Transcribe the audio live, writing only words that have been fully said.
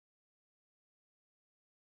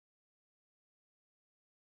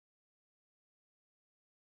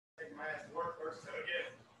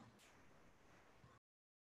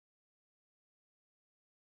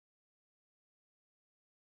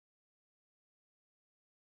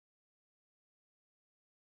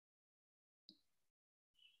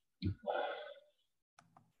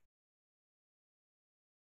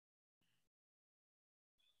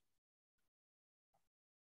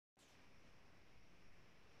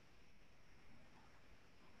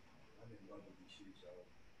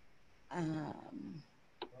Um,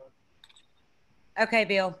 okay,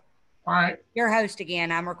 Bill, All right. your host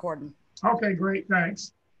again. I'm recording. Okay, great.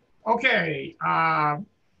 Thanks. Okay.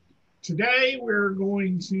 Today we're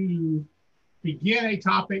going to begin a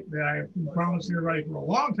topic that I've been promising everybody for a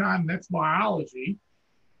long time. That's biology.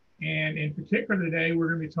 And in particular today, we're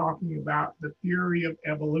going to be talking about the theory of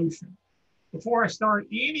evolution. Before I start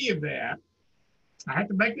any of that, I have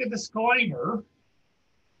to make a disclaimer.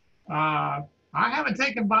 I haven't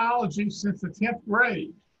taken biology since the 10th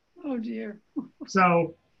grade. Oh, dear.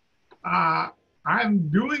 So I'm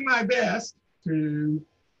doing my best to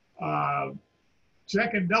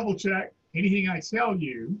check and double check anything I tell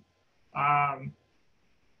you.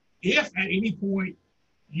 If at any point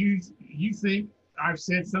you think I've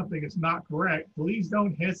said something that's not correct, please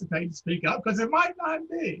don't hesitate to speak up because it might not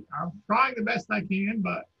be. I'm trying the best I can,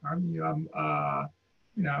 but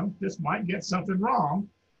this might get something wrong.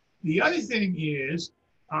 The other thing is,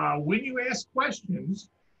 when you ask questions,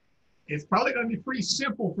 it's probably going to be pretty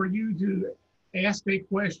simple for you to ask a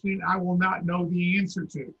question I will not know the answer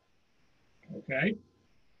to. Okay?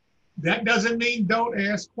 That doesn't mean don't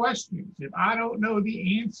ask questions. If I don't know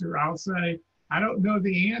the answer, I'll say, I don't know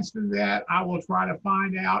the answer to that. I will try to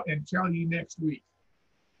find out and tell you next week.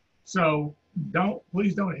 So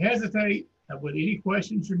please don't hesitate with any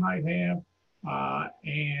questions you might have.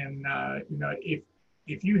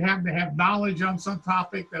 If you happen to have knowledge on some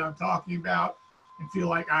topic that I'm talking about and feel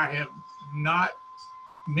like I have not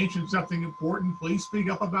mentioned something important, please speak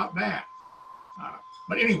up about that.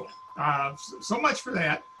 But anyway, so much for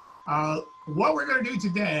that. What we're going to do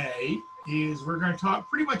today is we're going to talk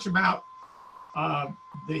pretty much about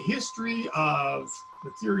the history of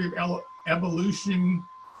the theory of evolution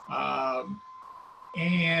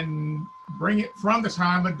and bring it from the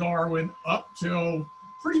time of Darwin up till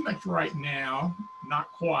pretty much right now,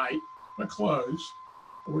 not quite, but close.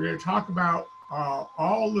 We're going to talk about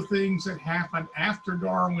all the things that happened after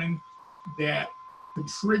Darwin that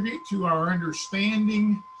contribute to our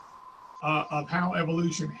understanding of how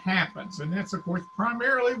evolution happens. And that's, of course,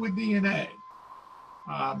 primarily with DNA.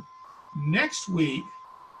 Next week,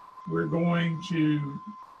 we're going to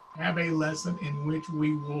have a lesson in which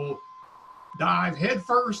we will dive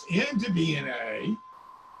headfirst into DNA.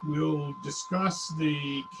 We'll discuss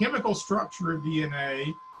the chemical structure of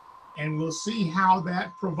DNA, and we'll see how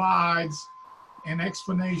that provides an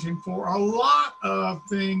explanation for a lot of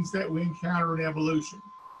things that we encounter in evolution.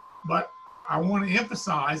 But I want to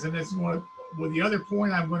emphasize, and this is with the other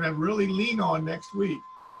point I'm going to really lean on next week,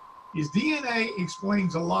 is DNA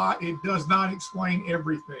explains a lot. It does not explain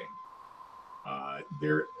everything.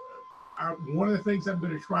 One of the things I'm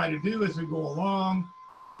going to try to do as we go along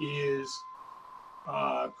is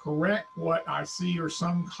correct what I see are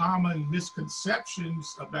some common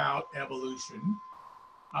misconceptions about evolution.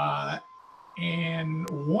 And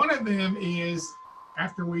one of them is,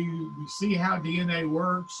 after we see how DNA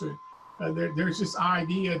works, there's this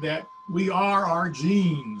idea that we are our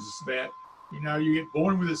genes, that you get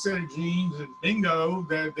born with a set of genes and bingo,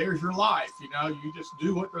 there's your life. You just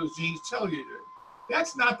do what those genes tell you to do.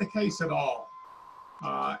 That's not the case at all.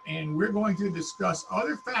 And we're going to discuss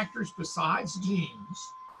other factors besides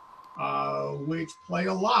genes, which play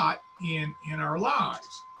a lot in our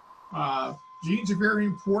lives. Genes are very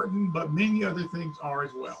important, but many other things are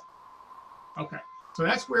as well. Okay, so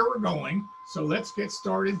that's where we're going. So let's get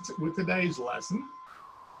started with today's lesson.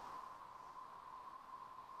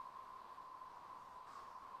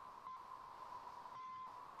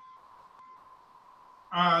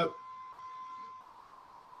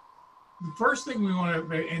 The first thing we want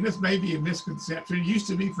to, and this may be a misconception, it used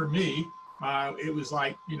to be for me, it was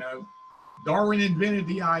like, Darwin invented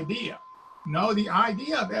the idea. No, the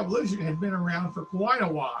idea of evolution had been around for quite a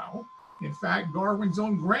while. In fact, Darwin's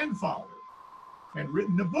own grandfather had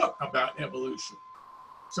written a book about evolution.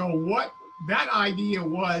 So what that idea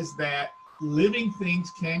was, that living things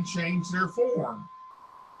can change their form,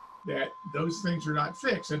 that those things are not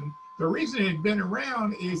fixed. And the reason it had been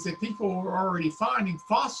around is that people were already finding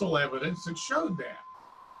fossil evidence that showed that.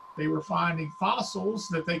 They were finding fossils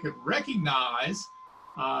that they could recognize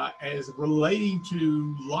as relating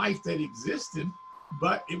to life that existed,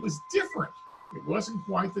 but it was different. It wasn't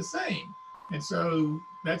quite the same. And so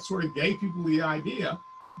that sort of gave people the idea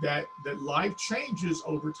that life changes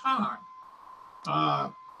over time.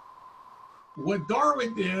 What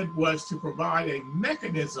Darwin did was to provide a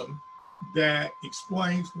mechanism that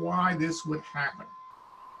explains why this would happen.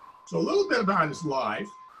 So a little bit about his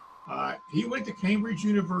life. He went to Cambridge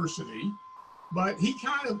University, but he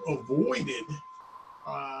kind of avoided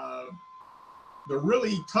the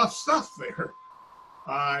really tough stuff there.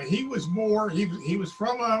 He was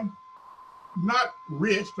from a not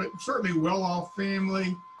rich, but certainly well-off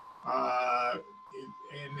family,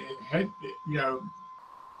 and it had, you know,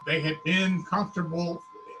 they had been comfortable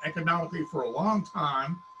economically for a long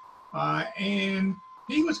time, and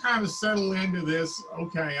he was kind of settled into this.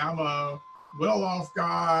 Okay, I'm a well-off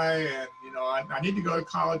guy, and you know, I need to go to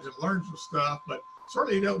college and learn some stuff, but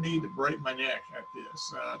certainly don't need to break my neck at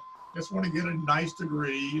this. Just want to get a nice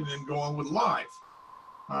degree and then go on with life.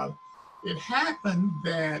 It happened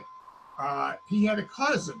that he had a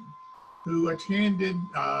cousin who attended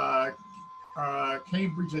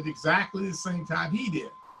Cambridge at exactly the same time he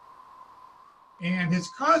did. And his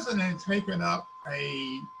cousin had taken up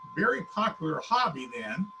a very popular hobby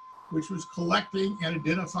then, which was collecting and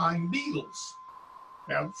identifying beetles.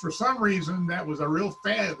 Now, for some reason, that was a real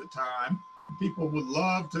fad at the time. People would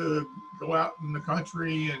love to go out in the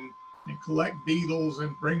country and collect beetles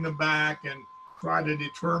and bring them back and try to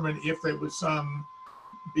determine if there was some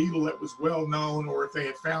beetle that was well known or if they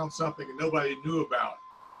had found something that nobody knew about.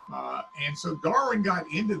 And so Darwin got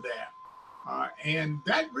into that. And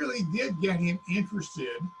that really did get him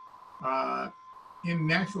interested in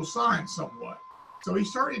natural science somewhat. So he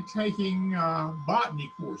started taking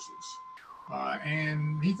botany courses,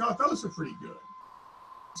 and he thought those were pretty good.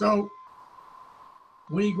 So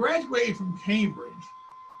when he graduated from Cambridge,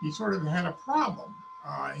 he sort of had a problem.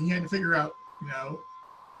 He had to figure out, you know,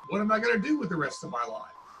 what am I going to do with the rest of my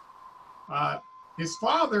life? His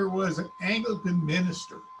father was an Anglican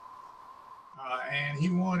minister. And he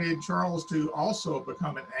wanted Charles to also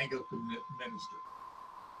become an Anglican minister.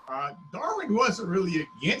 Darwin wasn't really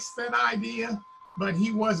against that idea, but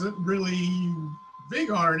he wasn't really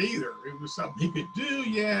big on it either. It was something he could do,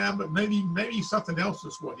 yeah, but maybe something else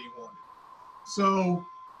is what he wanted. So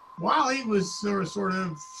while he was sort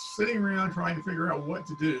of sitting around trying to figure out what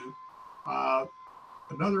to do,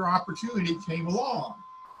 another opportunity came along.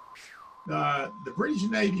 The British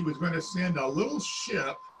Navy was going to send a little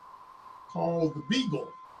ship called the Beagle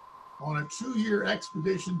on a 2-year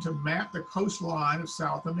expedition to map the coastline of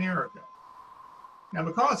South America. Now,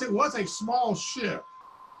 because it was a small ship,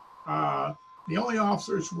 the only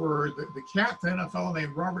officers were the captain, a fellow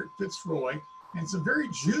named Robert Fitzroy, and some very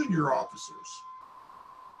junior officers.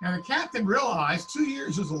 Now, the captain realized 2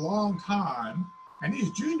 years is a long time, and these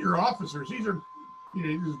junior officers, these are,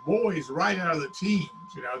 you know, these boys right out of the teens.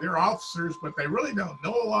 You know, they're officers, but they really don't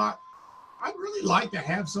know a lot. I'd really like to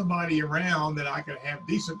have somebody around that I could have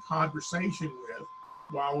decent conversation with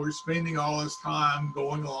while we're spending all this time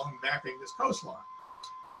going along mapping this coastline.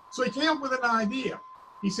 So he came up with an idea.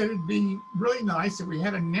 He said it'd be really nice if we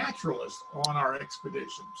had a naturalist on our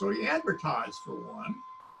expedition. So he advertised for one,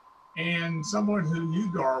 and someone who knew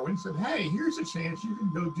Darwin said, hey, here's a chance you can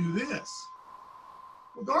go do this.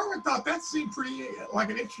 Well, Darwin thought that seemed pretty like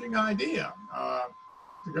an interesting idea.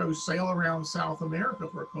 To go sail around South America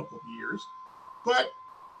for a couple of years. But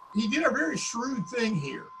he did a very shrewd thing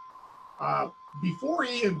here. Before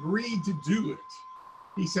he agreed to do it,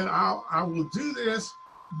 he said, I will do this,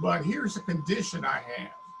 but here's a condition I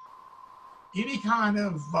have. Any kind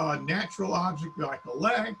of natural object that I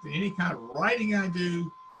collect, and any kind of writing I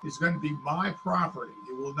do is going to be my property.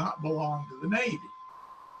 It will not belong to the Navy.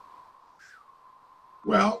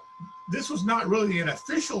 Well, this was not really an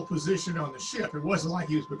official position on the ship. It wasn't like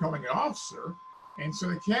he was becoming an officer. And so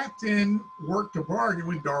the captain worked a bargain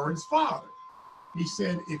with Darwin's father. He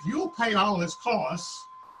said, if you'll pay all his costs,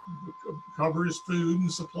 cover his food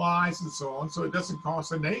and supplies and so on, so it doesn't cost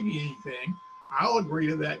the Navy anything, I'll agree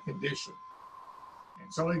to that condition.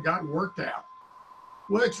 And so it got worked out.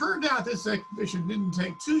 Well, it turned out this expedition didn't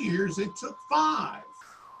take 2 years, it took 5.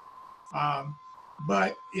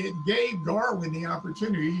 But it gave Darwin the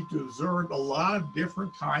opportunity to observe a lot of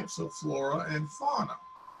different types of flora and fauna.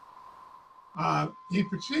 In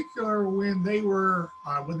particular, when they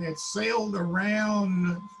had sailed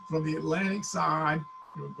around from the Atlantic side,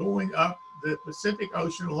 they were going up the Pacific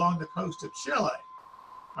Ocean along the coast of Chile.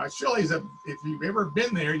 Chile is if you've ever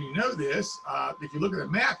been there, you know this. If you look at the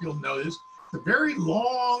map, you'll notice it's a very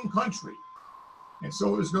long country. And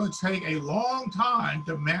so it was going to take a long time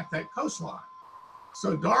to map that coastline.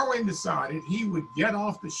 So Darwin decided he would get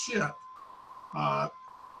off the ship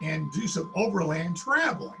and do some overland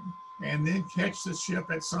traveling. and then catch the ship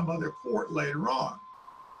at some other port later on.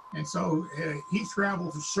 And so he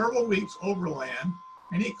traveled for several weeks overland,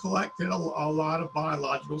 and he collected a lot of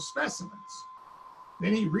biological specimens.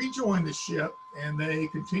 Then he rejoined the ship, and they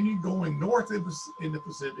continued going north in the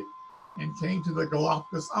Pacific and came to the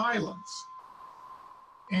Galapagos Islands.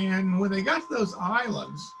 And when they got to those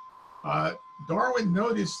islands, Darwin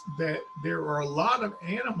noticed that there were a lot of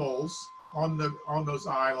animals on those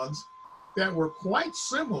islands that were quite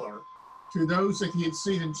similar to those that he had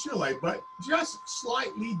seen in Chile, but just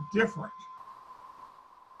slightly different.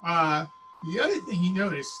 The other thing he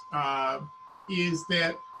noticed is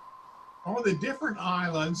that on the different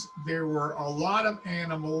islands, there were a lot of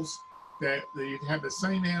animals that you'd have the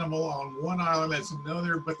same animal on one island as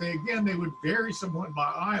another, but they would vary somewhat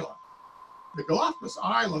by island. The Galapagos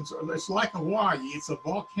Islands, it's like Hawaii, it's a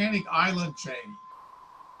volcanic island chain.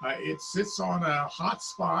 It sits on a hot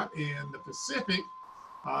spot in the Pacific,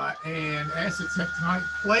 and as the tectonic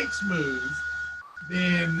plates move,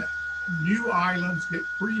 then new islands get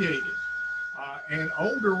created. And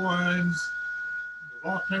older ones, the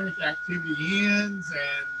volcanic activity ends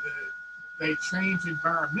and they change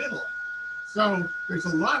environmentally. So there's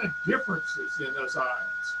a lot of differences in those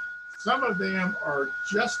islands. Some of them are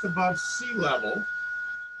just above sea level,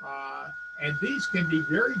 and these can be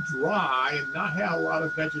very dry and not have a lot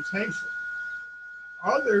of vegetation.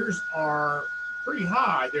 Others are pretty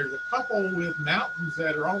high. There's a couple with mountains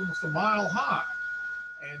that are almost a mile high,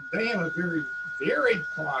 and they have a very varied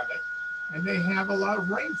climate, and they have a lot of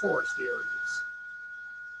rainforest areas.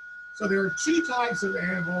 So there are two types of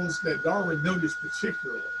animals that Darwin noticed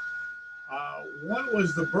particularly. One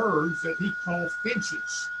was the birds that he called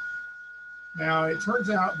finches. Now, it turns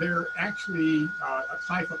out they're actually a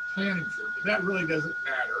type of tanager, but that really doesn't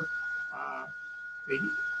matter.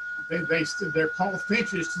 They're called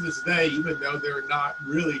finches to this day, even though they're not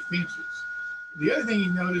really finches. The other thing he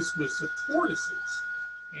noticed was the tortoises,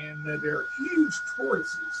 and there are huge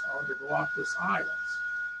tortoises on the Galapagos Islands.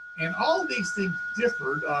 And all of these things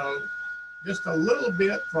differed just a little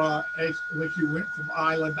bit as you went from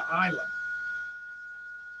island to island.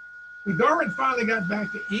 When Darwin finally got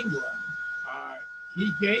back to England,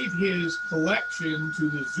 he gave his collection to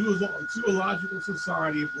the Zoological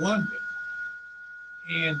Society of London.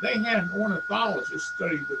 And they had an ornithologist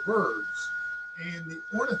study the birds. And the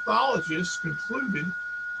ornithologist concluded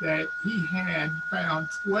that he had found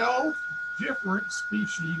 12 different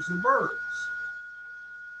species of birds.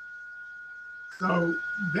 So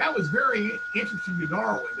that was very interesting to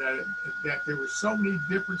Darwin, that there were so many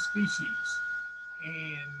different species.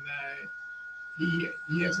 And he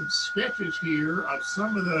has some sketches here of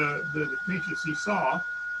some of the finches he saw,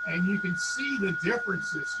 and you can see the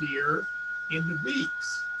differences here in the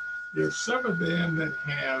beaks. There's some of them that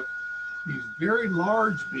have these very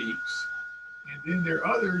large beaks, and then there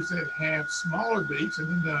are others that have smaller beaks,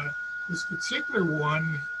 and then this particular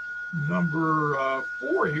one, number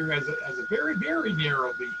 4 here, has a very, very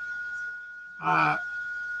narrow beak.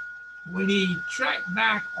 When he checked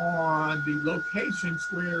back on the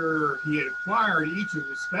locations where he had acquired each of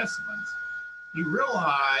the specimens, he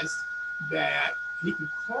realized that he could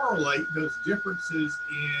correlate those differences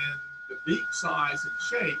in the beak size and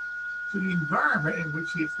shape to the environment in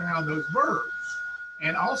which he had found those birds,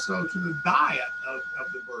 and also to the diet of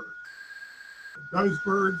the birds. Those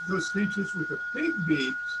birds, those finches with the big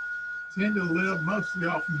beaks, tend to live mostly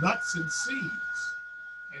off nuts and seeds.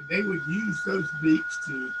 And they would use those beaks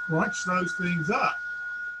to crunch those things up.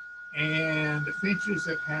 And the finches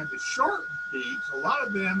that had the short beaks, a lot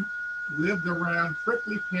of them lived around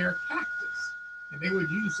prickly pear cactus. And they would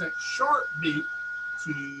use that sharp beak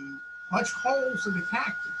to punch holes in the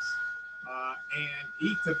cactus and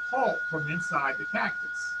eat the pulp from inside the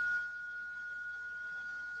cactus.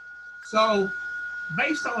 So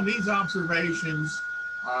based on these observations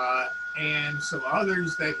and some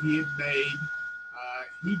others that he had made,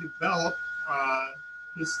 he developed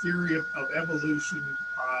his theory of evolution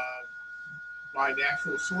by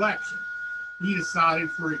natural selection. He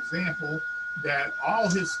decided, for example, that all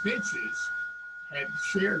his finches had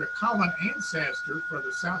shared a common ancestor from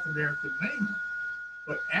the South American mainland.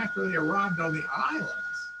 But after they arrived on the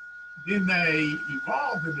islands, then they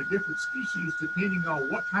evolved into different species depending on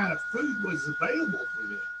what kind of food was available for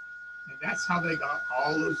them. And that's how they got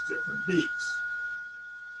all those different beaks.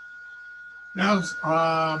 Now,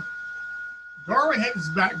 Darwin had his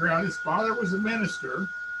background. His father was a minister,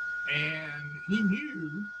 and he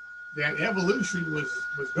knew that evolution was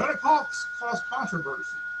going to cause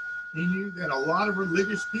controversy. He knew that a lot of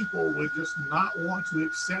religious people would just not want to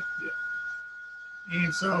accept it.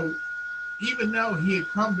 And so, even though he had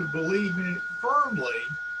come to believe in it firmly,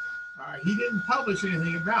 he didn't publish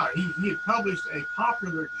anything about it. He had published a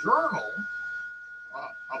popular journal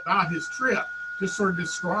about his trip, just sort of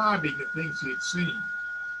describing the things he had seen.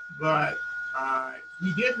 But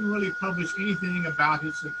he didn't really publish anything about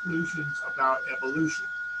his conclusions about evolution.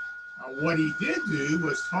 What he did do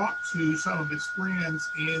was talk to some of his friends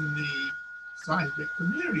in the scientific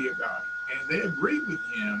community about it, and they agreed with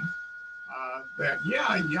him that,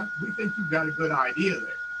 yeah, we think you've got a good idea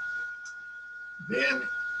there. Then,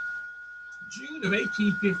 June of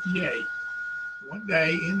 1858, one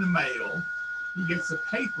day in the mail, he gets a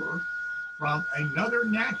paper from another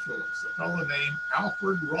naturalist, a fellow named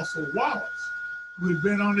Alfred Russel Wallace, who had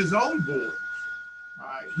been on his own voyage.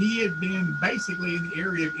 He had been basically in the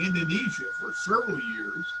area of Indonesia for several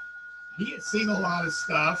years. He had seen a lot of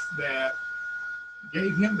stuff that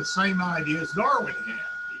gave him the same idea as Darwin had.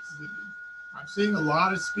 He said, I'm seeing a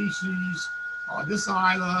lot of species on this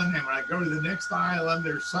island, and when I go to the next island,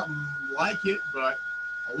 there's something like it, but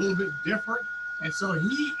a little bit different. And so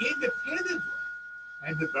he independently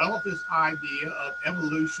had developed this idea of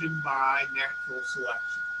evolution by natural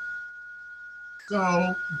selection.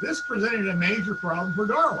 So this presented a major problem for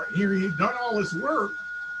Darwin. Here he'd done all this work,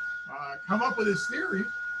 come up with his theory,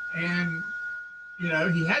 and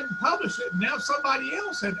he hadn't published it. Now somebody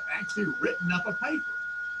else had actually written up a paper.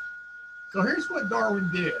 So here's what Darwin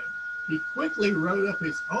did. He quickly wrote up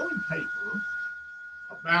his own paper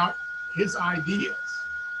about his ideas.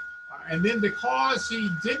 And then because he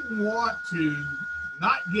didn't want to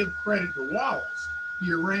not give credit to Wallace,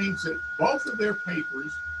 he arranged that both of their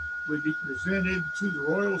papers would be presented to the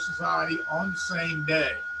Royal Society on the same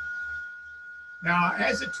day. Now,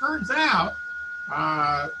 as it turns out,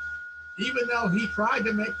 even though he tried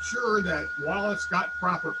to make sure that Wallace got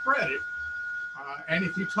proper credit, and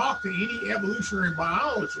if you talk to any evolutionary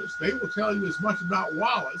biologist, they will tell you as much about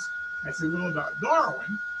Wallace as they will about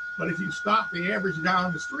Darwin. But if you stop the average guy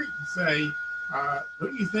on the street and say, who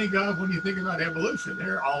do you think of when you think about evolution?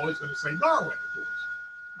 They're always going to say Darwin, of course.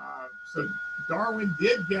 So Darwin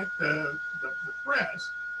did get the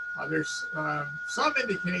press. There's some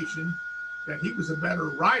indication that he was a better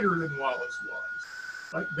writer than Wallace was.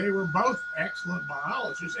 But they were both excellent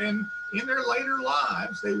biologists. And in their later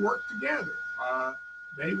lives, they worked together.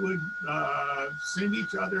 They would send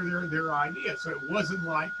each other their ideas. So it wasn't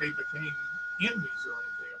like they became enemies or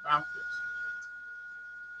anything about this.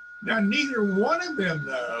 Now, neither one of them,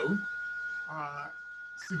 though,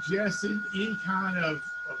 suggested any kind of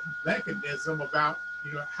mechanism about,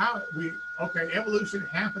 how evolution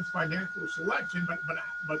happens by natural selection,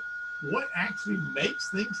 but what actually makes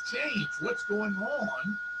things change? What's going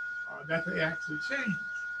on that they actually change?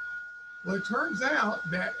 Well, it turns out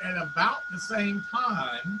that at about the same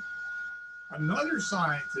time, another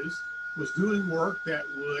scientist was doing work that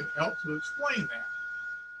would help to explain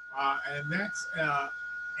that. And that's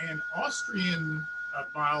an Austrian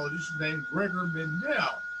biologist named Gregor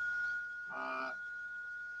Mendel.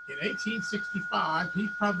 In 1865, he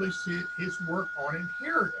published his work on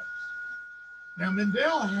inheritance. Now,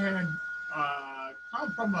 Mendel had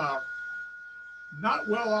come from a not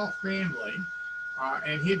well-off family,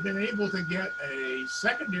 and he had been able to get a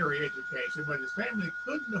secondary education, but his family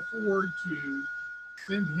couldn't afford to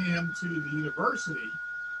send him to the university.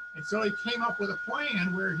 And so he came up with a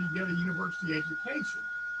plan where he'd get a university education.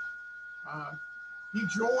 He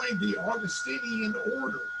joined the Augustinian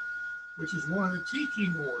order, which is one of the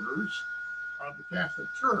teaching orders of the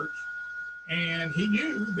Catholic Church. And he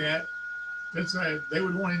knew that since they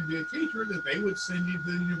would want him to be a teacher, that they would send him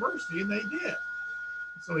to the university, and they did.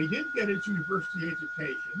 So he did get his university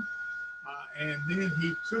education, and then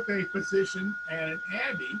he took a position at an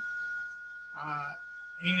abbey.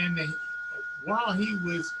 And while he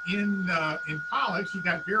was in college, he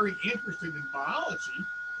got very interested in biology.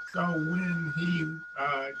 So when he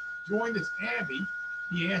joined this abbey,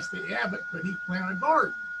 he asked the abbot, could he plant a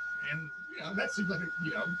garden? And, that seems like,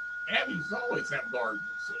 abbeys always have gardens.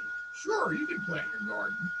 So sure, you can plant your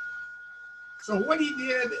garden. So what he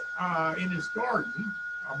did in his garden,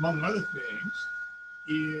 among other things,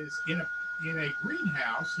 is in a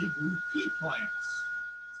greenhouse, he grew pea plants.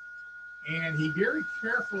 And he very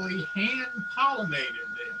carefully hand pollinated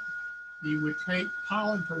them. He would take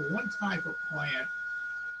pollen from one type of plant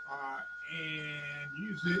and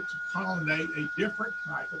use it to pollinate a different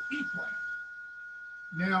type of pea plant.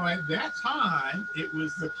 Now, at that time, it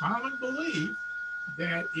was the common belief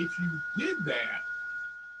that if you did that,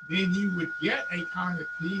 then you would get a kind of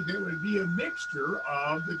pea that would be a mixture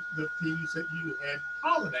of the peas that you had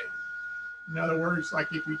pollinated. In other words,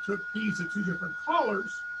 like if you took peas of two different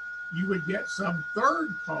colors, you would get some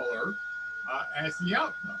third color as the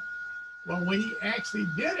outcome. Well, when he actually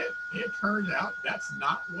did it, it turns out that's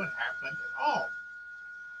not what happened at all.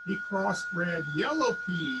 He crossbred yellow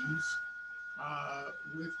peas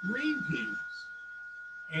with green peas.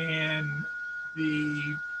 And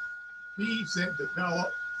the peas that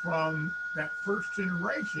developed from that first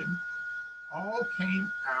generation all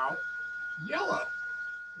came out yellow.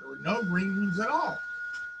 There were no green ones at all.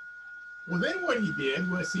 Well, then what he did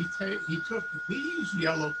was he took these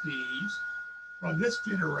yellow peas from this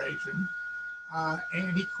generation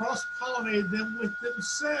and he cross-pollinated them with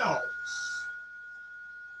themselves.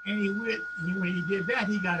 And when he did that,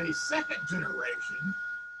 he got a second generation,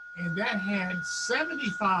 and that had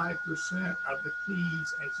 75% of the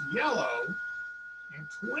peas as yellow and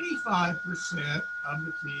 25% of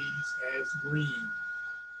the peas as green.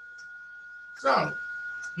 So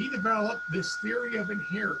he developed this theory of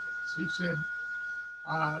inheritance. He said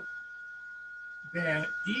that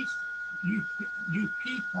each new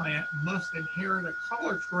pea plant must inherit a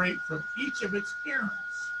color trait from each of its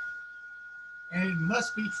parents. And it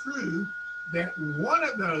must be true that one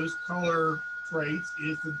of those color traits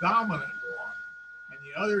is the dominant one, and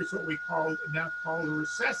the other is what we now call the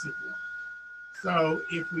recessive one. So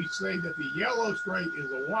if we say that the yellow trait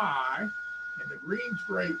is a Y and the green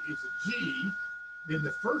trait is a G, then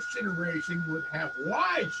the first generation would have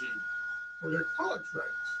YG for their color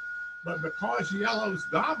traits. But because yellow is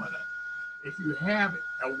dominant, if you have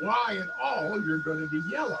a Y at all, you're going to be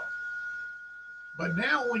yellow. But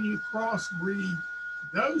now when you crossbreed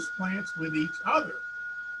those plants with each other,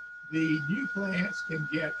 the new plants can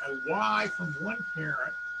get a Y from one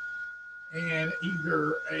parent and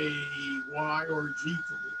either a Y or a G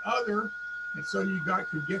from the other. And so you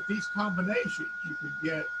could get these combinations. You could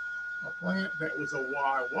get a plant that was a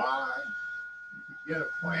YY. You could get a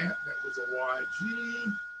plant that was a YG.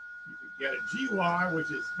 You could get a GY,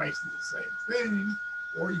 which is basically the same thing,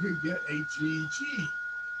 or you could get a GG.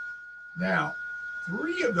 Now,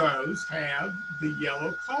 3 of those have the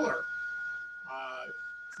yellow color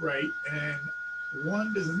trait, and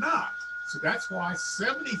 1 does not. So that's why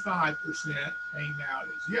 75% came out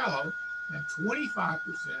as yellow and 25%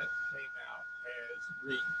 came out as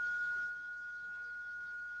green.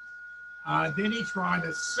 Then he tried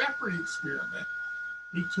a separate experiment.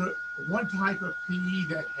 He took one type of pea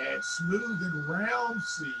that had smooth and round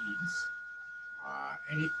seeds,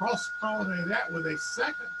 and he cross-pollinated that with a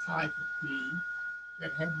second type of pea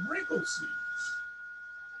that had wrinkled seeds.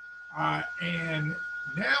 And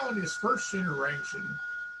now in his first generation,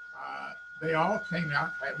 they all came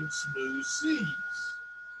out having smooth seeds,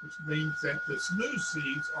 which means that the smooth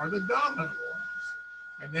seeds are the dominant ones.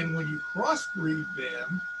 And then when you crossbreed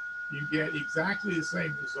them, you get exactly the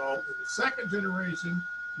same result. In the second generation,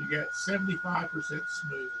 you get 75%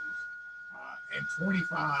 smooth and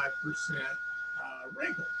 25%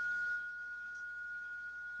 wrinkled.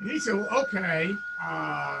 And he said, well, okay,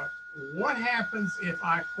 what happens if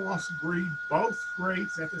I crossbreed both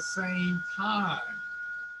traits at the same time?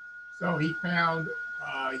 So he found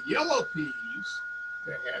yellow peas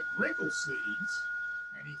that had wrinkled seeds,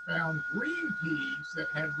 and he found green peas that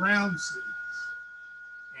had round seeds.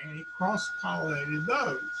 And he cross-pollinated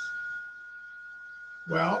those.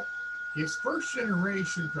 Well, his first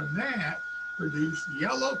generation from that produced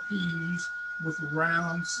yellow peas with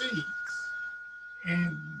round seeds.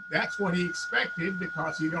 And that's what he expected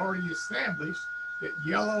because he'd already established that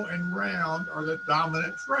yellow and round are the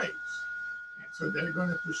dominant traits. And so they're going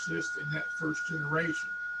to persist in that first generation.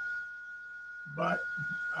 But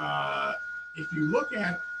if you look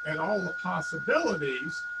at all the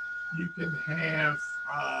possibilities, you can have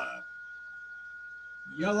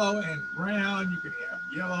yellow and brown, you can have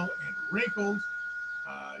yellow and wrinkled,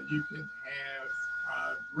 you can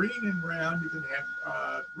have green and round, you can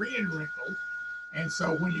have green and wrinkled. And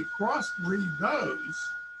so when you crossbreed those,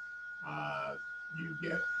 you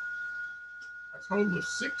get a total of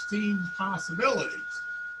 16 possibilities,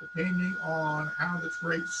 depending on how the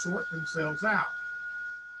traits sort themselves out.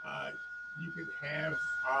 You could have,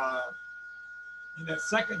 in that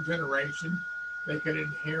second generation, they could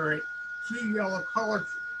inherit 2 yellow color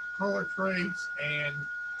traits and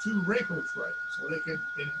 2 wrinkle traits. So they could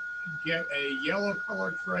get a yellow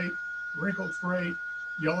color trait, wrinkle trait,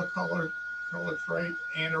 yellow color trait,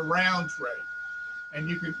 and a round trait. And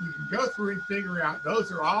you can go through and figure out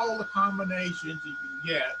those are all the combinations you can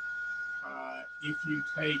get if you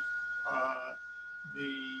take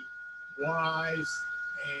the Y's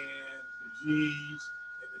and the G's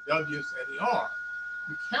and the W's and the R.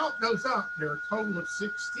 You count those up, there are a total of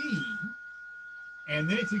 16. And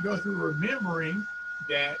then if you go through remembering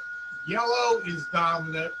that yellow is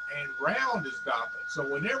dominant and round is dominant. So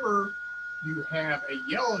whenever you have a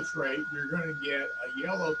yellow trait, you're going to get a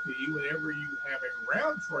yellow P. Whenever you have a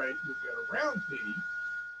round trait, you'll get a round P.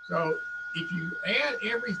 So if you add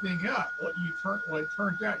everything up, what it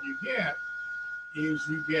turns out you get is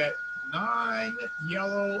you get 9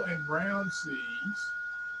 yellow and round C's,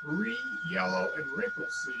 3 yellow and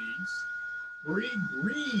wrinkled C's, 3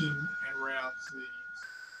 green and round C's,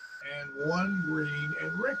 and 1 green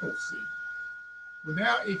and wrinkled C. Well,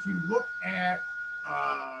 now if you look at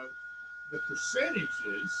the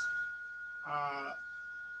percentages,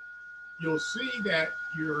 you'll see that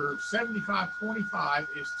your 75-25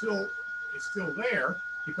 is still there,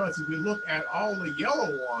 because if you look at all the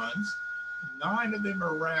yellow ones, 9 of them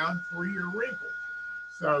are round, 3 are wrinkled.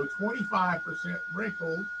 So 25%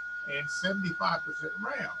 wrinkled and 75%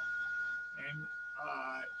 round. And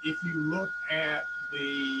if you look at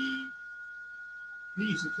the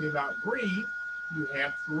piece that came out green, you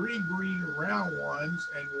have 3 green round ones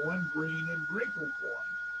and 1 green and wrinkled one.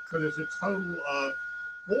 So there's a total of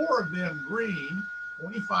 4 of them green,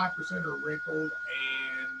 25% are wrinkled,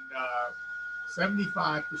 and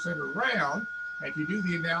 75% are round. And if you do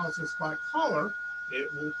the analysis by color,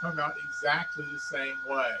 it will come out exactly the same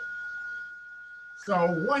way. So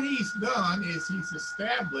what he's done is he's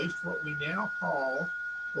established what we now call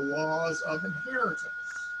the laws of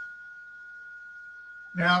inheritance.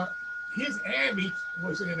 Now, his abbey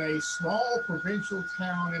was in a small provincial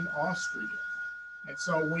town in Austria. And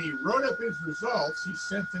so when he wrote up his results, he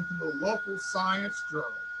sent them to the local science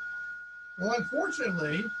journal. Well,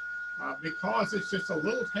 unfortunately, because it's just a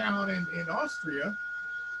little town in Austria,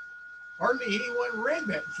 hardly anyone read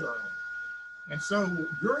that journal. And so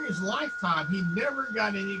during his lifetime, he never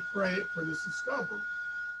got any credit for this discovery.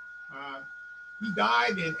 He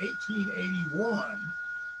died in 1881,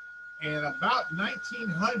 and about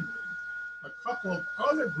 1900, a couple of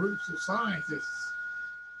other groups of scientists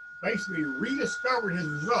basically rediscovered his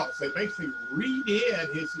results. They basically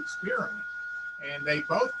redid his experiment, and they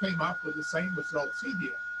both came up with the same results he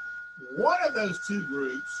did. One of those 2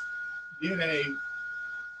 groups did a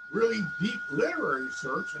really deep literary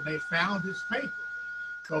search, and they found his paper.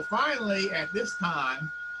 So finally, at this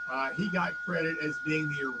time, he got credit as being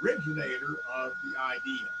the originator of the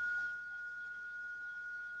idea.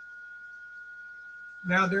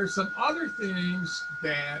 Now, there's some other things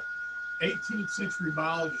that 18th century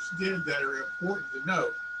biologists did that are important to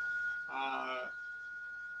note.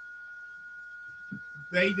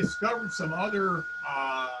 They discovered some other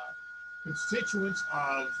constituents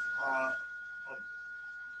of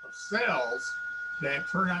cells that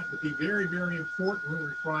turn out to be very, very important when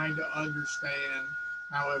we're trying to understand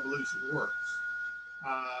how evolution works.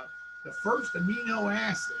 The first amino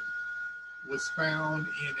acid was found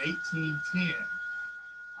in 1810.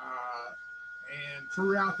 And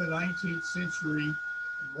throughout the 19th century,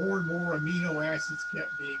 more and more amino acids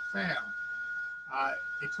kept being found.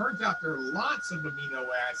 It turns out there are lots of amino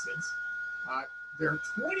acids. There are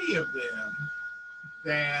 20 of them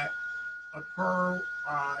that occur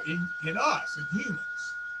in us, in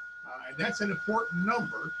humans. And that's an important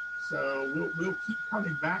number. So we'll keep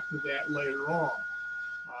coming back to that later on.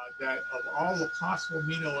 That of all the possible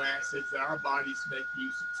amino acids that our bodies make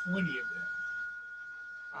use of 20 of them.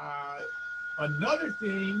 Another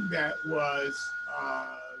thing that was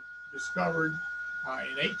discovered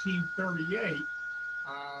in 1838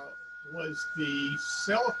 was the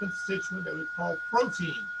cell constituent that we call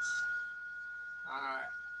proteins.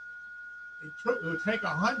 It would take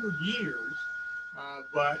 100 years,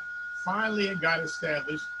 but finally it got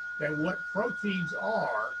established that what proteins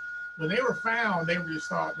are, when they were found, they were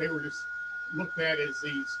just looked at as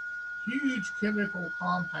these huge chemical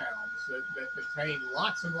compounds that contain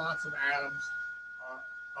lots and lots of atoms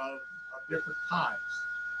of different types.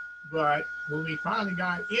 But when we finally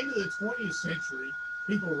got into the 20th century,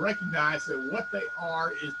 people recognized that what they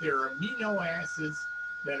are is they're amino acids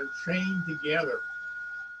that are chained together.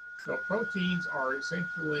 So proteins are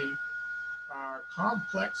essentially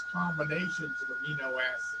complex combinations of amino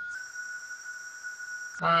acids.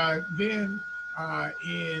 Then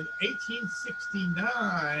in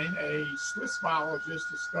 1869, a Swiss biologist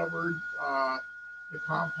discovered the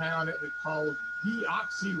compound that we call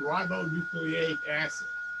deoxyribonucleic acid,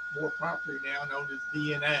 more properly now known as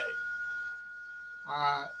DNA.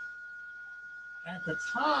 At the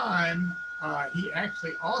time, he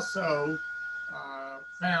actually also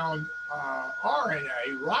found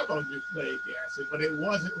RNA, ribonucleic acid, but it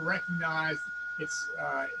wasn't recognized. It's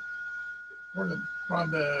from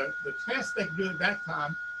the tests they could do at that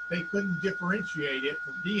time, they couldn't differentiate it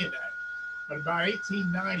from DNA. But about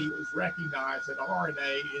 1890, it was recognized that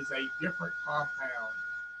RNA is a different compound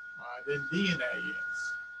than DNA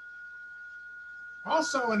is.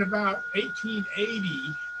 Also, in about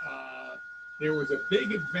 1880, there was a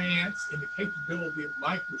big advance in the capability of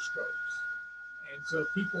microscopes. And so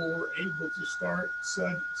people were able to start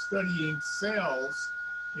studying cells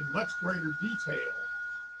in much greater detail.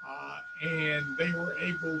 And they were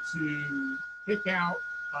able to pick out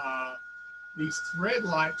these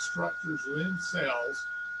thread-like structures within cells,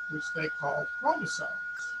 which they call chromosomes.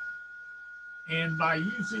 And by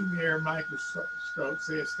using their microscopes,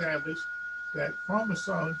 they established that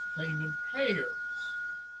chromosomes came in pairs.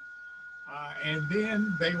 And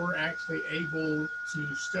then they were actually able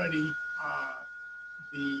to study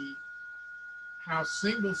how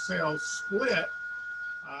single cells split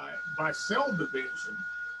by cell division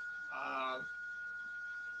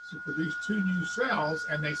to produce two new cells.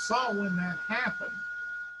 And they saw when that happened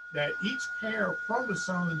that each pair of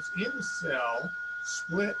chromosomes in the cell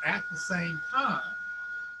split at the same time,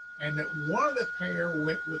 and that one of the pair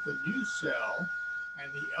went with the new cell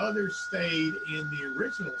and the other stayed in the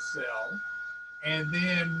original cell. And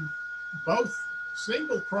then both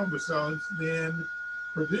single chromosomes then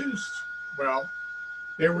produced, well,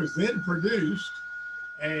 there was then produced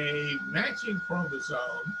a matching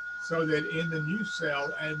chromosome, so that in the new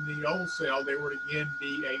cell and the old cell, there would again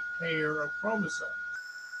be a pair of chromosomes.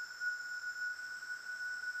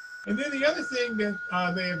 And then the other thing that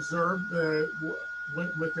they observed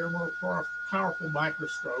with their more powerful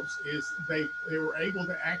microscopes is they were able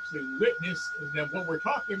to actually witness that what we're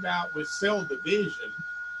talking about with cell division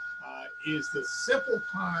is the simple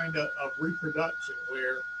kind of reproduction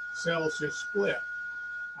where cells just split.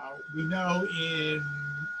 We know in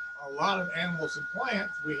a lot of animals and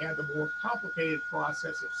plants, we have the more complicated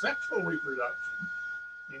process of sexual reproduction,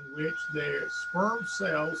 in which their sperm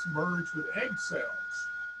cells merge with egg cells.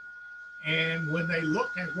 And when they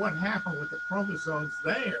looked at what happened with the chromosomes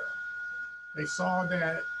there, they saw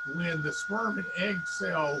that when the sperm and egg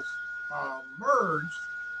cells merged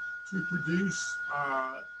to produce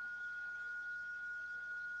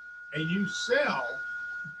a new cell,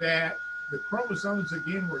 that the chromosomes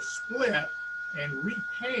again were split and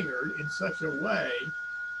repaired in such a way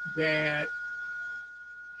that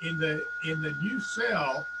in the new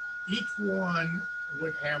cell, each one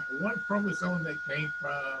would have one chromosome that came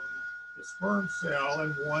from the sperm cell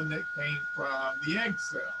and one that came from the egg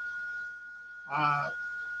cell.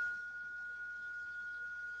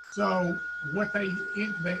 So what they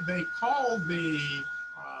call the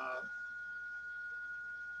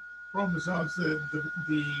chromosomes, the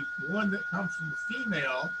one that comes from the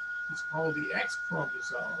female is called the X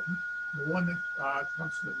chromosome. The one that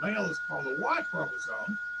comes from the male is called the Y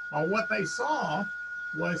chromosome. What they saw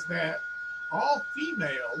was that all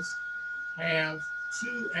females have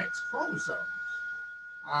two X chromosomes,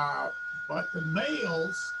 but the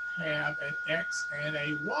males have an X and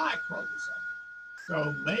a Y chromosome.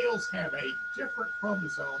 So males have a different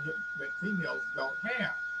chromosome that females don't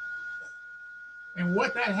have. And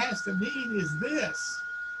what that has to mean is this,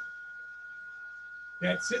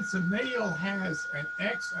 that since a male has an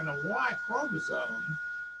X and a Y chromosome,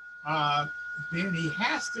 then he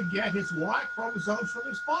has to get his Y chromosomes from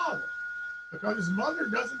his father, because his mother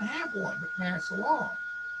doesn't have one to pass along.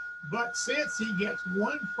 But since he gets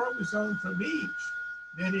one chromosome from each,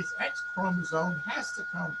 then his X chromosome has to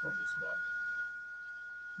come from his mother.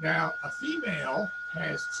 Now, a female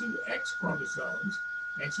has two X chromosomes,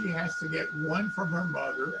 and she has to get one from her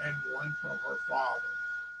mother and one from her father.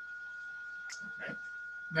 Okay.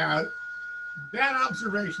 Now, that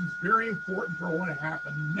observation is very important for what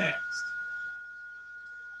happened next.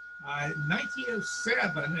 In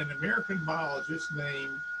 1907, an American biologist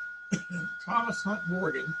named Thomas Hunt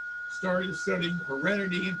Morgan started studying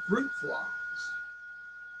heredity in fruit flies.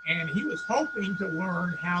 And he was hoping to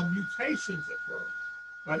learn how mutations occur.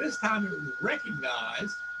 By this time, it was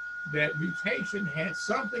recognized that mutation had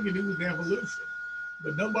something to do with evolution,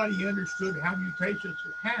 but nobody understood how mutations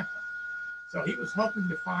would happen. So he was hoping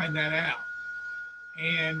to find that out.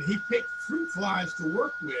 And he picked fruit flies to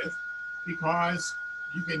work with because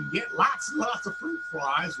you can get lots and lots of fruit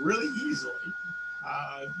flies really easily.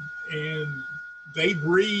 And they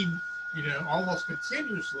breed, almost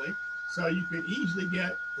continuously. So you could easily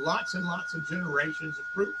get lots and lots of generations of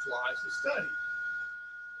fruit flies to study.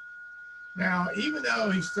 Now, even though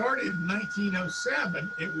he started in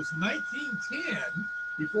 1907, it was 1910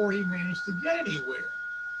 before he managed to get anywhere.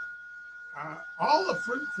 All the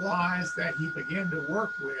fruit flies that he began to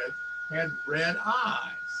work with had red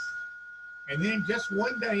eyes. And then just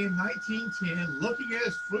one day in 1910, looking at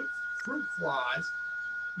his fruit flies,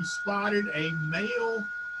 he spotted a male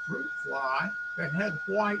fruit fly that had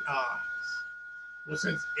white eyes. Well,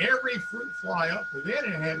 since every fruit fly up to then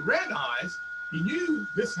it had red eyes, he knew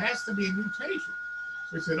this has to be a mutation.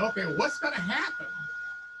 So he said, okay, what's going to happen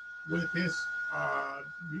with this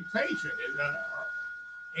mutation?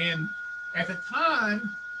 And at the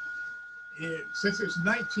time, since it's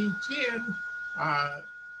 1910,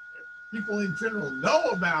 people in general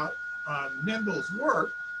know about Mendel's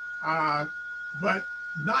work, but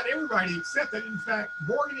not everybody accepted. In fact,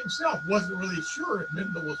 Morgan himself wasn't really sure if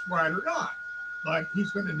Mendel was right or not. But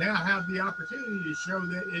he's going to now have the opportunity to show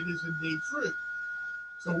that it is indeed true.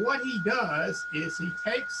 So what he does is he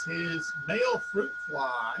takes his male fruit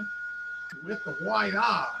fly with the white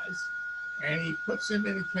eyes, and he puts him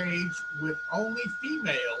in a cage with only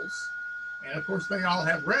females. And of course, they all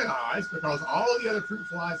have red eyes because all the other fruit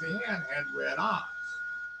flies they had red eyes.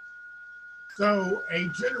 So a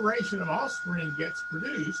generation of offspring gets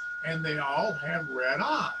produced, and they all have red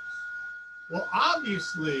eyes. Well,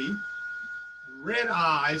 obviously, red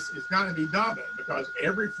eyes is going to be dominant because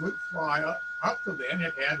every fruit fly up to then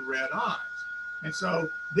had red eyes. And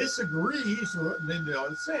so this agrees with what Mendel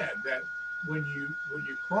had said, that when you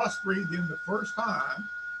crossbreed them the first time,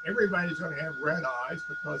 everybody's going to have red eyes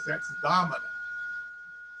because that's dominant.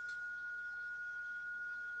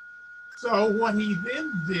 So what he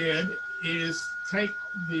then did is take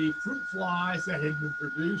the fruit flies that had been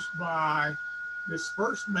produced by this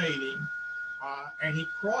first mating, and he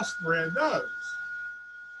crossbred those.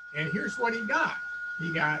 And here's what he got.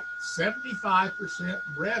 He got 75%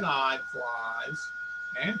 red-eyed flies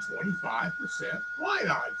and 25%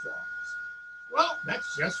 white-eyed flies. Well,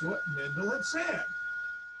 that's just what Mendel had said,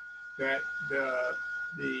 that the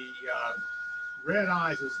red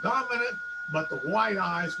eyes is dominant, but the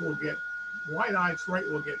white-eyed trait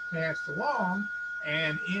will get passed along,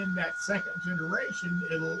 and in that second generation,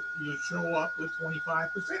 you'll show up with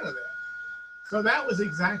 25% of that. So that was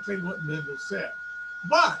exactly what Mendel said.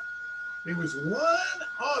 But there was one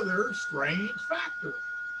other strange factor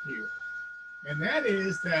here, and that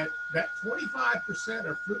is that 25%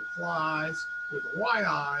 of fruit flies with white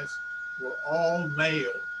eyes were all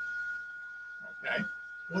male. Okay,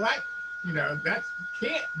 well that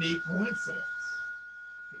can't be coincidence.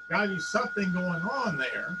 There's got to be something going on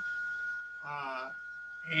there,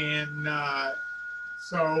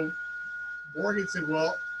 so Morgan said,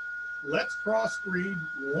 well, let's crossbreed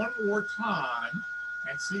one more time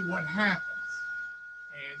and see what happens.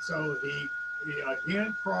 And so he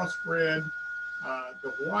again crossbred the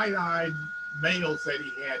white-eyed males that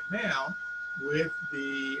he had now with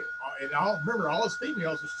and remember, all his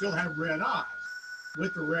females will still have red eyes,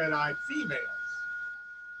 with the red-eyed females.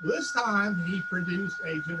 This time he produced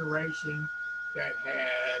a generation that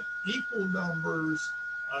had equal numbers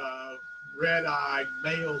of red-eyed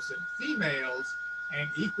males and females and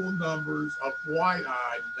equal numbers of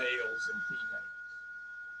white-eyed males and females.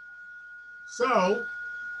 So,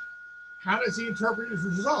 how does he interpret his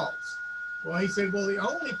results? Well, he said, well, the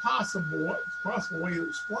only possible way to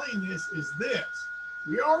explain this is this.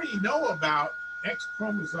 We already know about X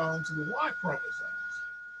chromosomes and the Y chromosomes.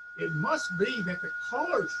 It must be that the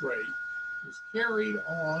color trait is carried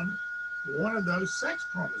on one of those sex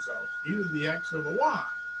chromosomes, either the X or the Y.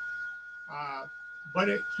 But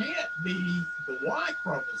it can't be the Y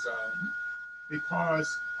chromosome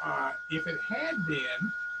because if it had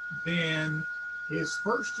been, then his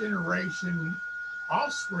first generation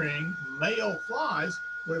offspring, male flies,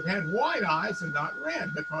 would have had white eyes and not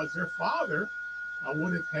red because their father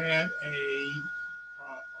would have had a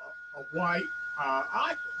white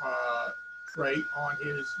eye trait on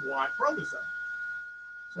his Y chromosome.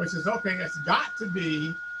 So he says, okay, it's got to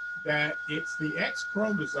be that it's the X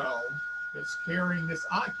chromosome that's carrying this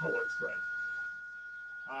eye color trait.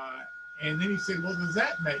 And then he said, well, does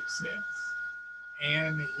that make sense?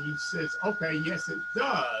 And he says, okay, yes, it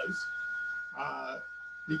does,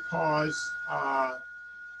 because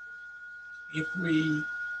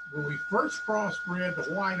when we first crossbred the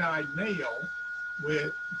white-eyed male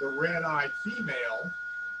with the red-eyed female,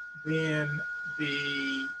 then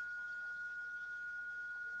the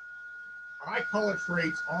eye color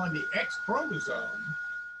traits on the X chromosome,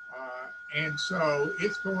 and so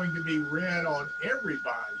it's going to be red on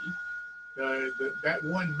everybody. That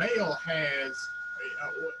one male has,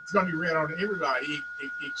 it's going to be red on everybody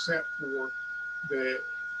except for the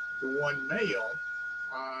one male,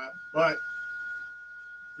 but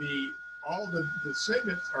all the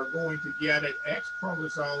descendants are going to get an X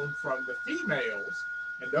chromosome from the females,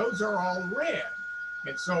 and those are all red.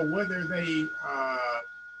 And so whether they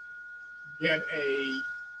get a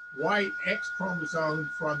white X chromosome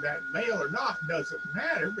from that male or not doesn't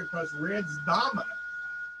matter because red's dominant.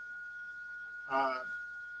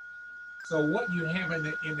 So what you have in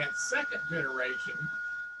that second generation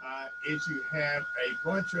is you have a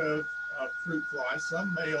bunch of fruit flies,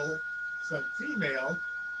 some male, some female.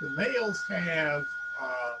 The males have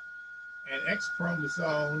an X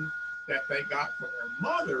chromosome that they got from their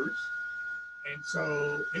mothers, and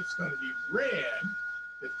so it's going to be red.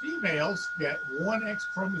 The females get one X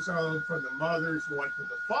chromosome from the mothers, one from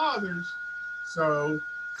the fathers. So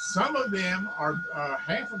some of them are,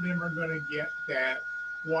 half of them are going to get that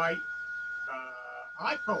white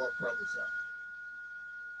eye color chromosome.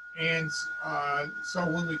 And so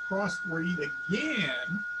when we crossbreed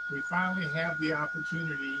again, we finally have the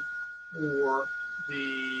opportunity for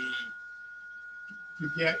to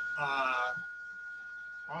get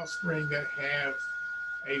offspring that have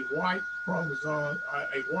a white chromosome,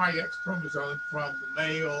 a white X chromosome from the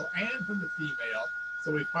male and from the female.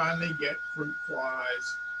 So we finally get fruit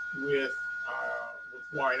flies with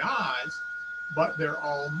white eyes, but they're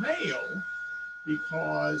all male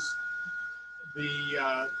because the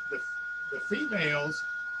females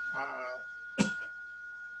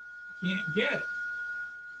can't get it.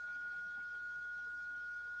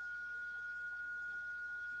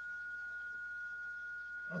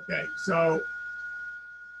 Okay, so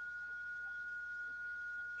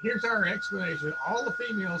here's our explanation. All the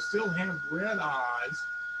females still have red eyes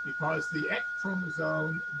because the X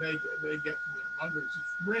chromosome they get from their mothers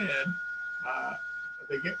is red.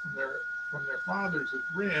 They get from their fathers is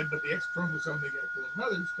red, but the X chromosome they get from their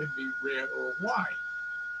mothers can be red or white.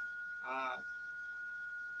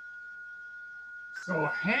 So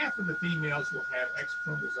half of the females will have X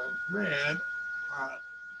chromosome red,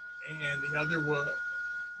 and the other will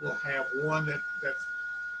have one that's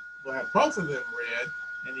will have both of them red,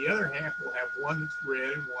 and the other half will have one that's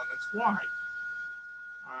red and one that's white.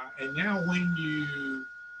 And now when you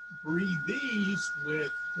breed these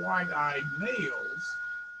with white-eyed males,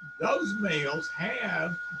 those males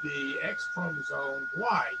have the X chromosome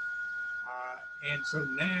white. And so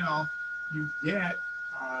now you get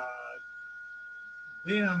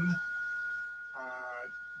them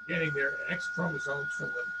getting their X chromosomes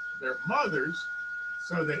from their mothers,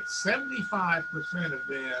 so that 75% of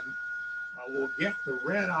them will get the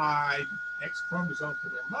red-eyed X chromosome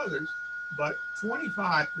from their mothers, but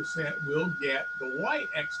 25% will get the white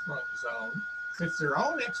X chromosome. Since their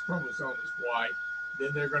own X chromosome is white,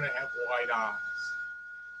 then they're going to have white eyes.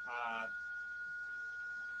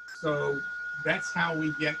 So that's how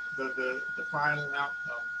we get the final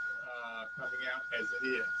outcome coming out as it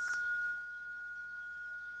is.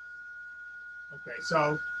 Okay,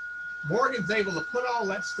 so Morgan's able to put all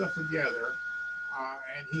that stuff together,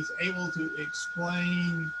 and he's able to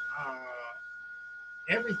explain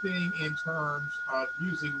everything in terms of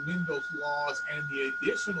using Mendel's laws and the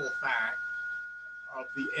additional fact of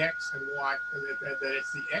the X and Y, that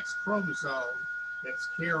it's the X chromosome that's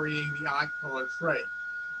carrying the eye color trait.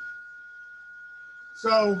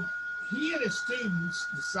 So he and his students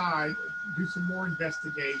decide to do some more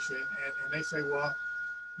investigation, and they say, well,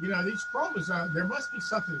 you know, these chromosomes, there must be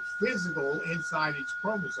something physical inside each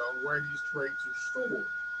chromosome where these traits are stored.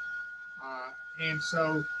 And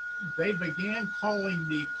so they began calling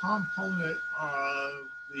the component of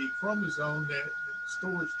the chromosome that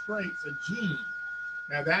stores traits a gene.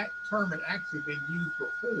 Now that term had actually been used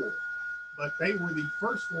before, but they were the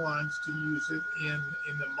first ones to use it in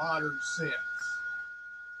the modern sense.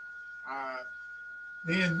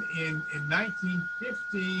 Then in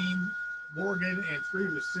 1915, Morgan and three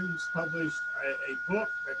of his students published a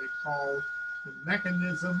book that they called The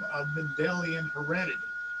Mechanism of Mendelian Heredity.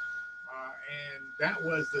 And that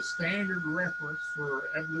was the standard reference for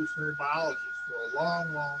evolutionary biologists for a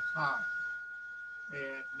long, long time.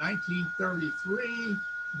 In 1933,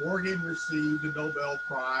 Morgan received the Nobel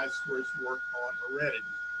Prize for his work on heredity.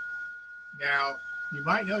 Now, you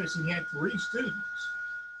might notice he had three students.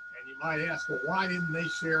 And you might ask, well, why didn't they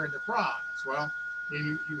share in the prize? Well,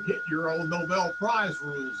 you hit your old Nobel Prize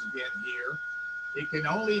rules again here. It can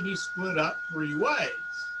only be split up three ways.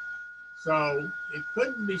 So it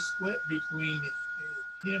couldn't be split between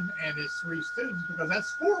him and his three students because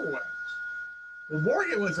that's four ways. Well,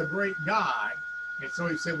 Morgan was a great guy, and so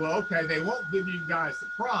he said, well, okay, they won't give you guys the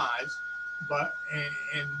prize, but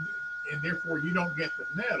and therefore you don't get the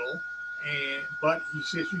medal, but he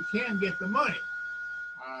says you can get the money.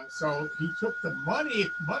 So he took the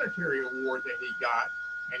monetary award that he got,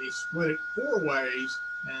 and he split it four ways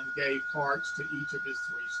and gave parts to each of his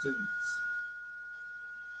three students.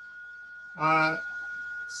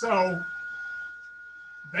 So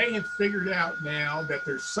they have figured out now that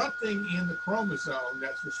there's something in the chromosome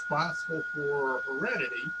that's responsible for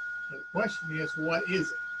heredity. The question is, what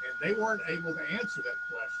is it? And they weren't able to answer that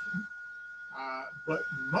question. But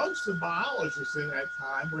most of the biologists at that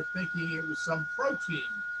time were thinking it was some protein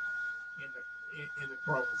in the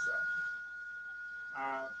chromosome.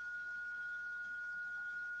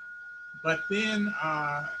 But then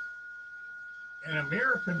an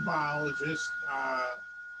American biologist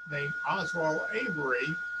named Oswald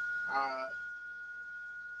Avery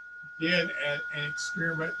did an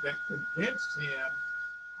experiment that convinced him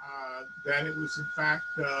that it was in fact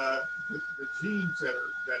the genes that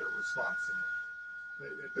are responsible,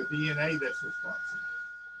 the DNA that's responsible.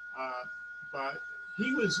 But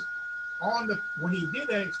he was when he did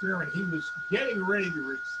that experiment, he was getting ready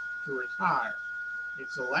to retire.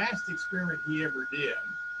 It's the last experiment he ever did,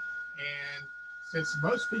 and since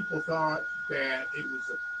most people thought that it was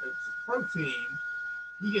a protein,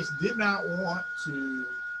 he just did not want to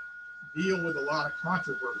deal with a lot of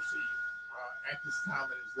controversy at this time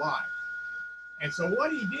in his life. And so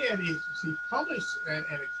what he did is he published an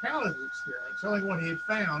account of the experiment, telling what he had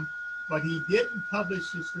found, but he didn't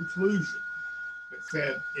publish his conclusion. It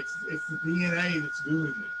said it's the DNA that's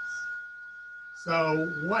doing this. So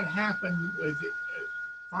what happened was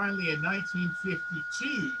finally in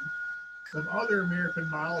 1952, some other American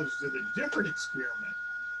biologists did a different experiment,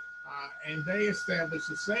 and they established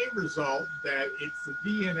the same result, that it's the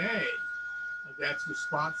DNA that's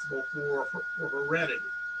responsible for heredity.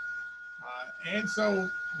 And so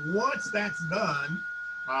once that's done,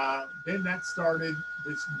 then that started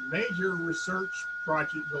this major research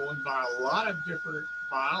project going by a lot of different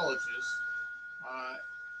biologists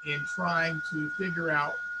in trying to figure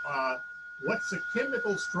out what's the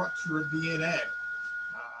chemical structure of DNA.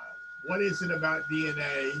 What is it about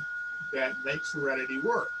DNA that makes heredity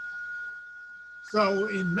work? So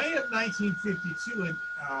in May of 1952, an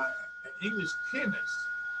English chemist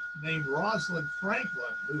named Rosalind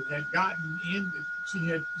Franklin, who had she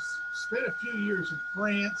had spent a few years in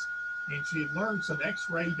France, and she had learned some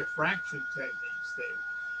X-ray diffraction techniques there.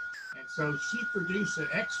 And so she produced an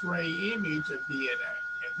X-ray image of DNA,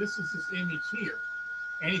 and this is this image here.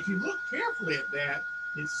 And if you look carefully at that,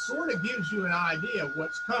 it sort of gives you an idea of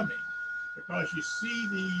what's coming, because you see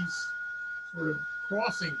these sort of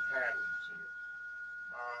crossing patterns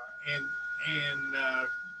here. And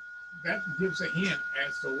that gives a hint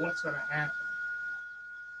as to what's going to happen.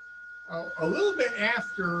 A little bit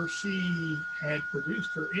after she had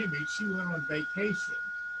produced her image, she went on vacation.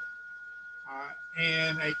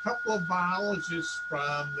 And a couple of biologists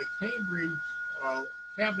from the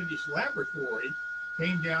Cavendish laboratory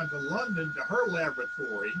came down to London to her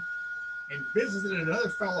laboratory and visited another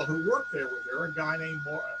fellow who worked there with her, a guy named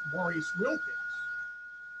Maurice Wilkins.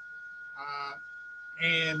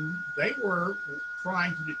 And they were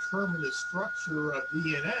trying to determine the structure of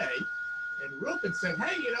DNA. And Wilkins said,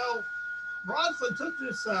 hey, Rosalind took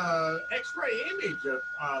this X-ray image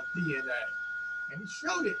of DNA, and he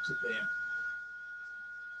showed it to them.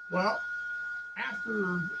 Well,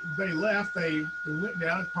 after they left, they went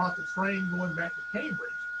down and caught the train going back to Cambridge,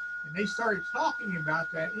 and they started talking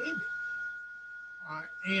about that image.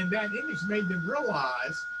 And that image made them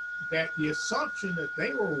realize that the assumption that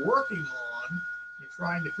they were working on in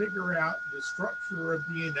trying to figure out the structure of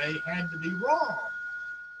DNA had to be wrong.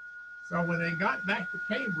 So when they got back to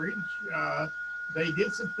Cambridge, they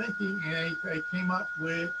did some thinking, and they came up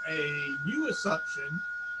with a new assumption.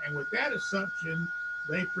 And with that assumption,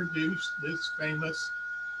 they produced this famous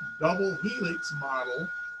double helix model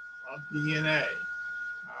of DNA.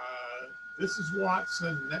 This is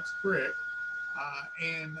Watson, that's Crick.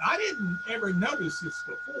 And I didn't ever notice this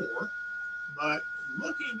before, but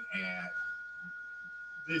looking at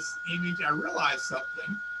this image, I realized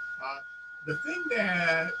something. The thing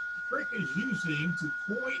that Crick is using to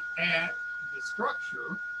point at the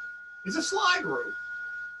structure is a slide rule.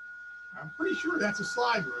 I'm pretty sure that's a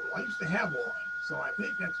slide rule. I used to have one, so I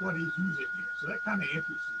think that's what he's using here. So that kind of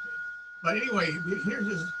interested me. But anyway, here's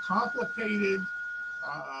this complicated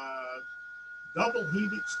double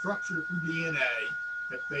helix structure from DNA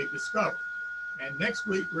that they've discovered. And next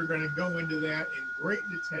week, we're going to go into that in great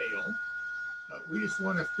detail. But we just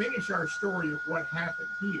want to finish our story of what happened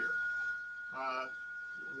here.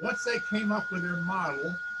 Once they came up with their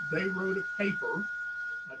model, they wrote a paper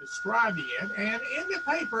describing it. And in the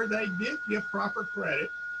paper, they did give proper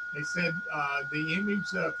credit. They said the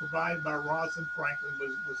image provided by Rosalind Franklin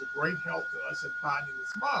was a great help to us in finding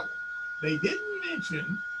this model. They didn't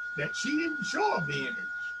mention that she didn't show up the image,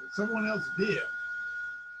 but someone else did.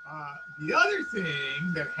 The other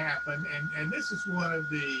thing that happened, and this is one of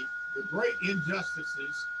the great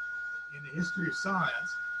injustices in the history of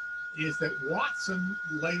science, is that Watson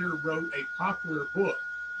later wrote a popular book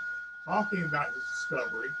talking about his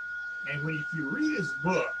discovery. And if you read his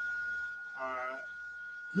book,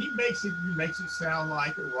 makes it sound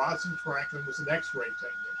like Rosalind Franklin was an X-ray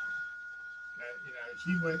technician.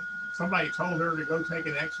 She went. Somebody told her to go take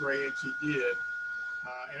an X-ray, and she did.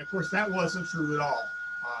 And of course, that wasn't true at all.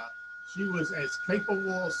 She was as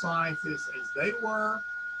capable a scientist as they were,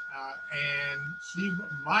 and she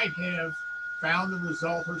might have found the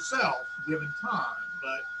result herself given time.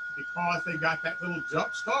 But because they got that little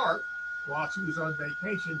jump start while she was on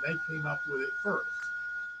vacation, they came up with it first.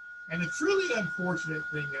 And the truly unfortunate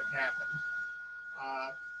thing that happened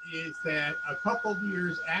is that a couple of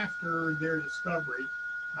years after their discovery,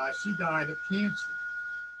 she died of cancer.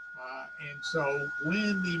 And so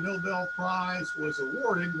when the Nobel Prize was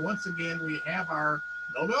awarded, once again, we have our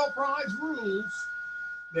Nobel Prize rules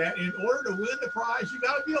that in order to win the prize, you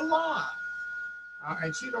got to be alive.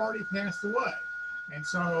 And she'd already passed away. And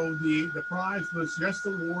so the prize was just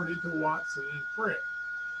awarded to Watson and Crick.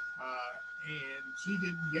 And she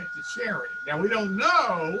didn't get to share it. Now, we don't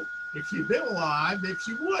know if she'd been alive, if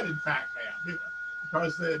she would, in fact, have,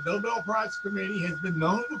 because the Nobel Prize Committee has been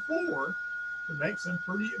known before to make some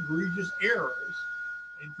pretty egregious errors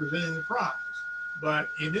in presenting the prize. But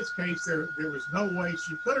in this case, there was no way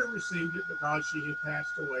she could have received it because she had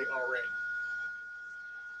passed away already.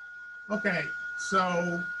 Okay,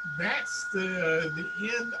 so that's the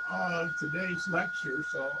end of today's lecture.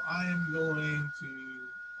 So I am going to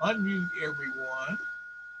unmute everyone.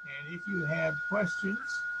 And if you have questions,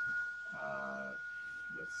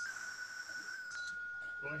 let's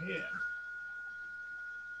go ahead.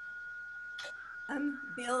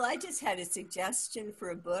 Bill, I just had a suggestion for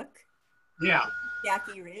a book. Yeah.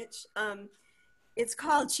 Jackie Rich. It's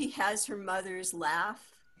called She Has Her Mother's Laugh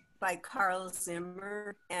by Carl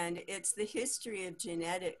Zimmer, and it's the history of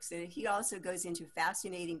genetics. And he also goes into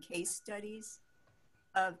fascinating case studies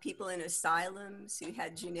of people in asylums who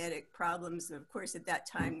had genetic problems, and of course at that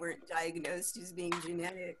time weren't diagnosed as being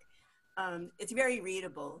genetic. It's very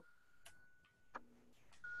readable.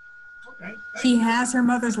 Okay. She Has Her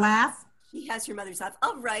Mother's Laugh? She Has Her Mother's Laugh.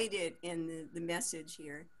 I'll write it in the message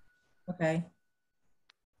here. Okay.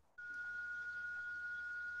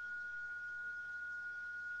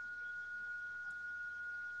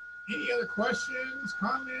 Any other questions,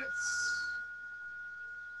 comments?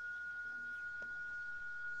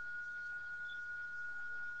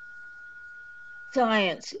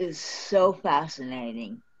 Science is so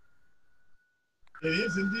fascinating. It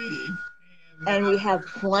is indeed. And we have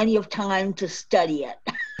plenty of time to study it.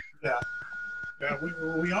 Yeah. Yeah,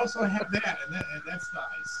 we also have that, and that's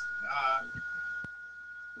nice.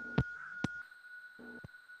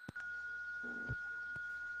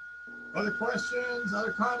 Other questions,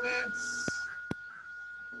 other comments?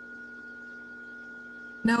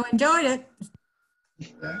 No, enjoyed it.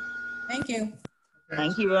 Okay. Thank you. Okay.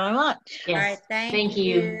 Thank you very much. All right, thank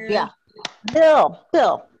you. Yeah. Bill.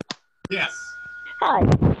 Yes. Hi,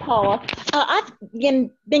 Paula. I've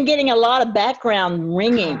been getting a lot of background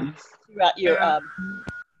ringing throughout your.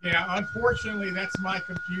 Yeah, unfortunately, that's my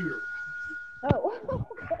computer. Oh,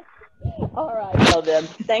 all right. Well then,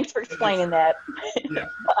 thanks for explaining that. Yeah.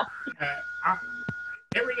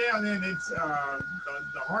 Every now and then, it's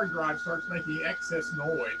the hard drive starts making excess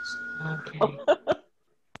noise. Okay.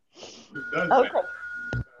 It does Okay.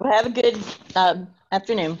 that. Well, have a good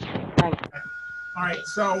afternoon. Thanks. All right.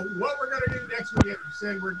 So what we're going to do next week, as you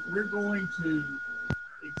said, we're going to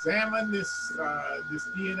examine this this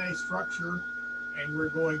DNA structure, and we're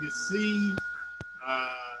going to see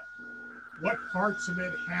what parts of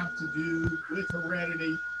it have to do with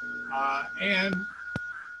heredity, and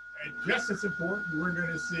just as important, we're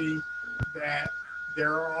going to see that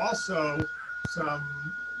there are also some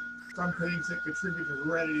things that contribute to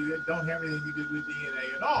heredity that don't have anything to do with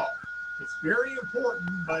DNA at all. It's very important,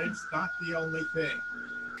 but it's not the only thing.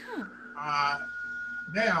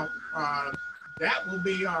 Now, that will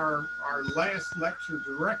be our last lecture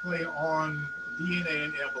directly on DNA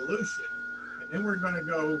and evolution. And then we're going to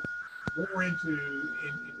go more into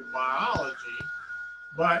biology,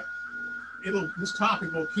 but this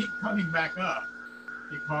topic will keep coming back up,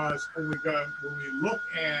 because when we look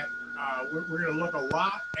at we're going to look a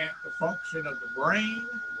lot at the function of the brain,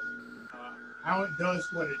 how it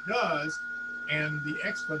does what it does, and the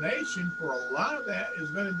explanation for a lot of that is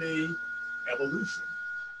going to be evolution.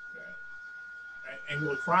 Okay? And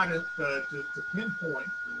we'll try to pinpoint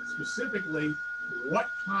specifically what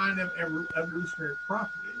kind of evolutionary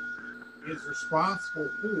property is responsible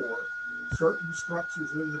for certain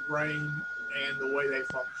structures of the brain and the way they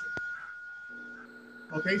function.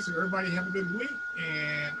 Okay, so everybody have a good week,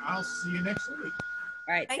 and I'll see you next week.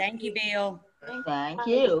 All right, thank you, Bill. Thank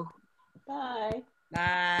you. Bye.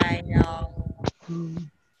 Bye, y'all.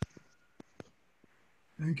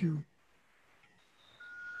 Thank you.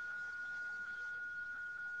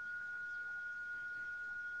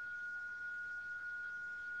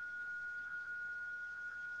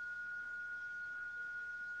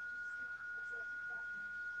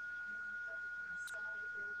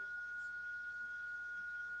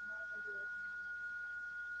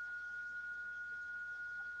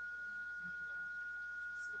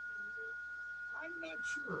 I'm not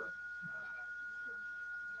sure.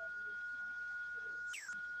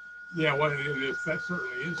 Yeah, well, it is, that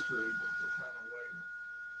certainly is true. But